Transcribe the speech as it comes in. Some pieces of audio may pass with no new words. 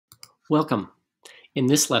Welcome. In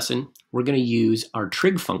this lesson, we're going to use our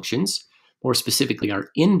trig functions, more specifically our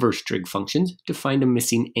inverse trig functions, to find a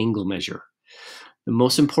missing angle measure. The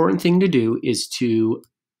most important thing to do is to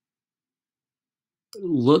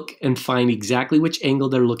look and find exactly which angle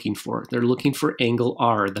they're looking for. They're looking for angle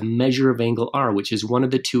R, the measure of angle R, which is one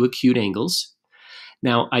of the two acute angles.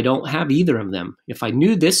 Now, I don't have either of them. If I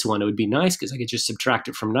knew this one, it would be nice because I could just subtract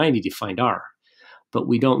it from 90 to find R. But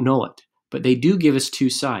we don't know it. But they do give us two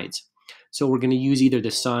sides. So we're going to use either the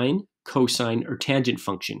sine, cosine, or tangent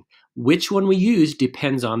function. Which one we use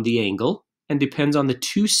depends on the angle and depends on the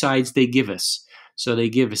two sides they give us. So they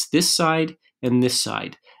give us this side and this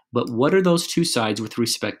side. But what are those two sides with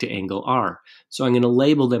respect to angle R? So I'm going to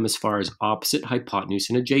label them as far as opposite, hypotenuse,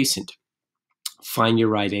 and adjacent. Find your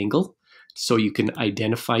right angle so you can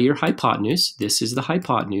identify your hypotenuse. This is the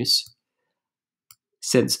hypotenuse.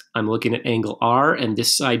 Since I'm looking at angle R and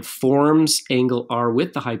this side forms angle R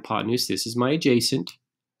with the hypotenuse, this is my adjacent.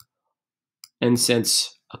 And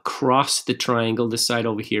since across the triangle, this side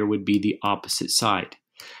over here would be the opposite side.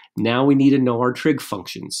 Now we need to know our trig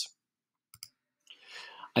functions.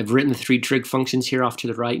 I've written the three trig functions here off to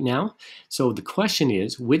the right now. So the question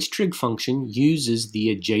is, which trig function uses the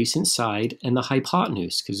adjacent side and the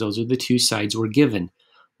hypotenuse? Because those are the two sides we're given.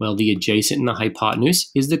 Well, the adjacent and the hypotenuse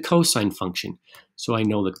is the cosine function. So I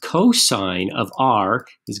know the cosine of R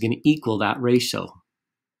is going to equal that ratio.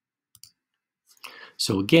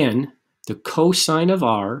 So again, the cosine of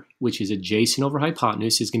R, which is adjacent over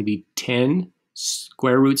hypotenuse, is going to be 10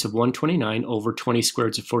 square roots of 129 over 20 square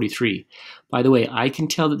roots of 43. By the way, I can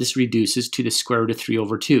tell that this reduces to the square root of 3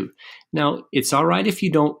 over 2. Now, it's all right if you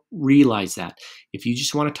don't realize that. If you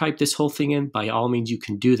just want to type this whole thing in, by all means, you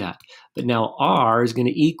can do that. But now R is going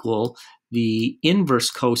to equal the inverse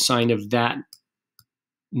cosine of that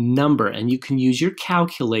number, and you can use your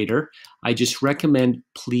calculator. I just recommend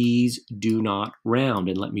please do not round,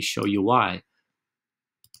 and let me show you why.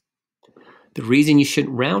 The reason you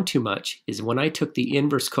shouldn't round too much is when I took the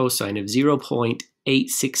inverse cosine of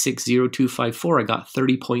 0.8660254, I got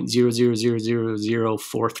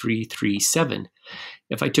 30.00004337.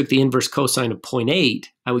 If I took the inverse cosine of 0.8,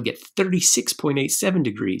 I would get 36.87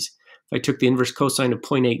 degrees. If I took the inverse cosine of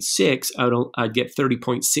 0.86, I'd get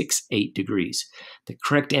 30.68 degrees. The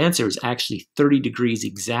correct answer is actually 30 degrees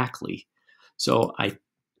exactly. So I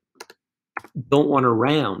don't want to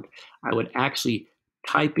round. I would actually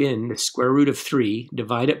type in the square root of 3,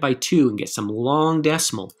 divide it by 2, and get some long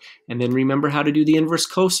decimal. And then remember how to do the inverse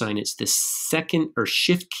cosine. It's the second or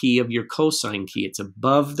shift key of your cosine key. It's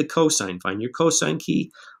above the cosine. Find your cosine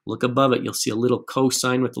key, look above it. You'll see a little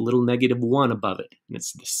cosine with a little -1 above it. And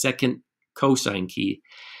it's the second cosine key.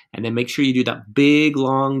 And then make sure you do that big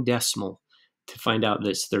long decimal to find out that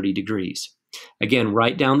it's 30 degrees. Again,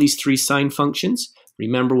 write down these three sine functions.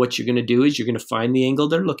 Remember what you're going to do is you're going to find the angle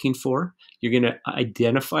they're looking for. You're going to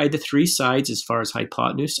identify the three sides as far as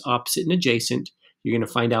hypotenuse, opposite, and adjacent. You're going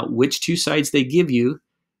to find out which two sides they give you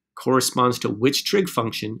corresponds to which trig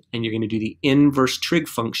function, and you're going to do the inverse trig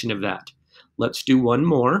function of that. Let's do one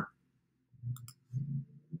more.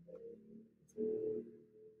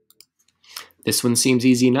 This one seems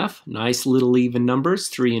easy enough. Nice little even numbers,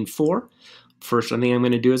 3 and 4. First thing I'm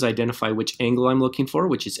going to do is identify which angle I'm looking for,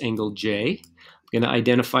 which is angle J. I'm going to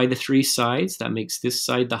identify the three sides. That makes this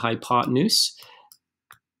side the hypotenuse,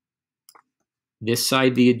 this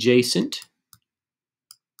side the adjacent,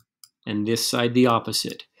 and this side the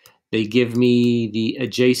opposite. They give me the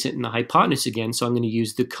adjacent and the hypotenuse again, so I'm going to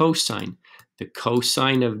use the cosine. The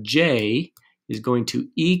cosine of J is going to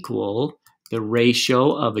equal the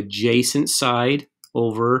ratio of adjacent side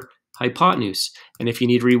over hypotenuse. And if you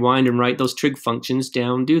need to rewind and write those trig functions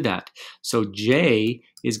down, do that. So J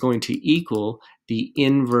is going to equal the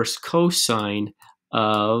inverse cosine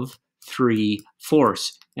of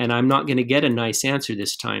 3/4. And I'm not going to get a nice answer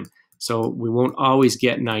this time. So we won't always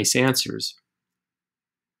get nice answers.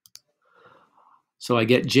 So I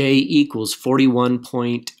get J equals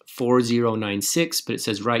 41.4096, but it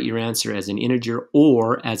says write your answer as an integer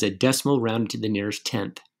or as a decimal rounded to the nearest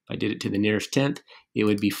tenth. If I did it to the nearest tenth, it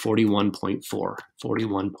would be 41.4,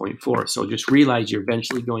 41.4. So just realize you're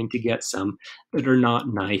eventually going to get some that are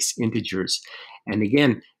not nice integers. And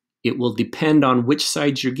again, it will depend on which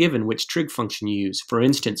sides you're given, which trig function you use. For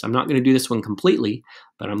instance, I'm not going to do this one completely,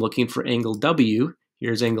 but I'm looking for angle W.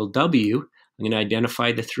 Here's angle W. I'm going to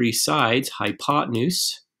identify the three sides,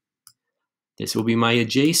 hypotenuse. This will be my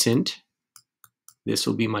adjacent. This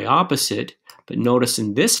will be my opposite. But notice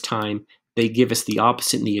in this time, they give us the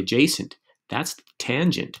opposite and the adjacent. That's the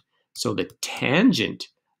tangent. So the tangent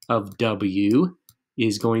of W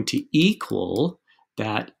is going to equal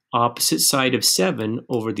that opposite side of 7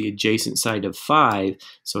 over the adjacent side of 5.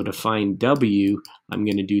 So to find W, I'm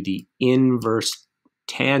going to do the inverse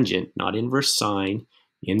tangent, not inverse sine,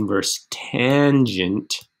 inverse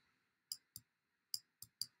tangent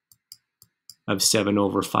of 7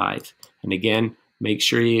 over 5. And again, make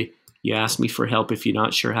sure you ask me for help if you're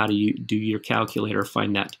not sure how to do your calculator,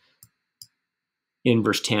 find that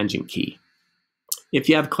inverse tangent key. If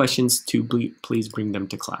you have questions, please bring them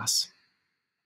to class.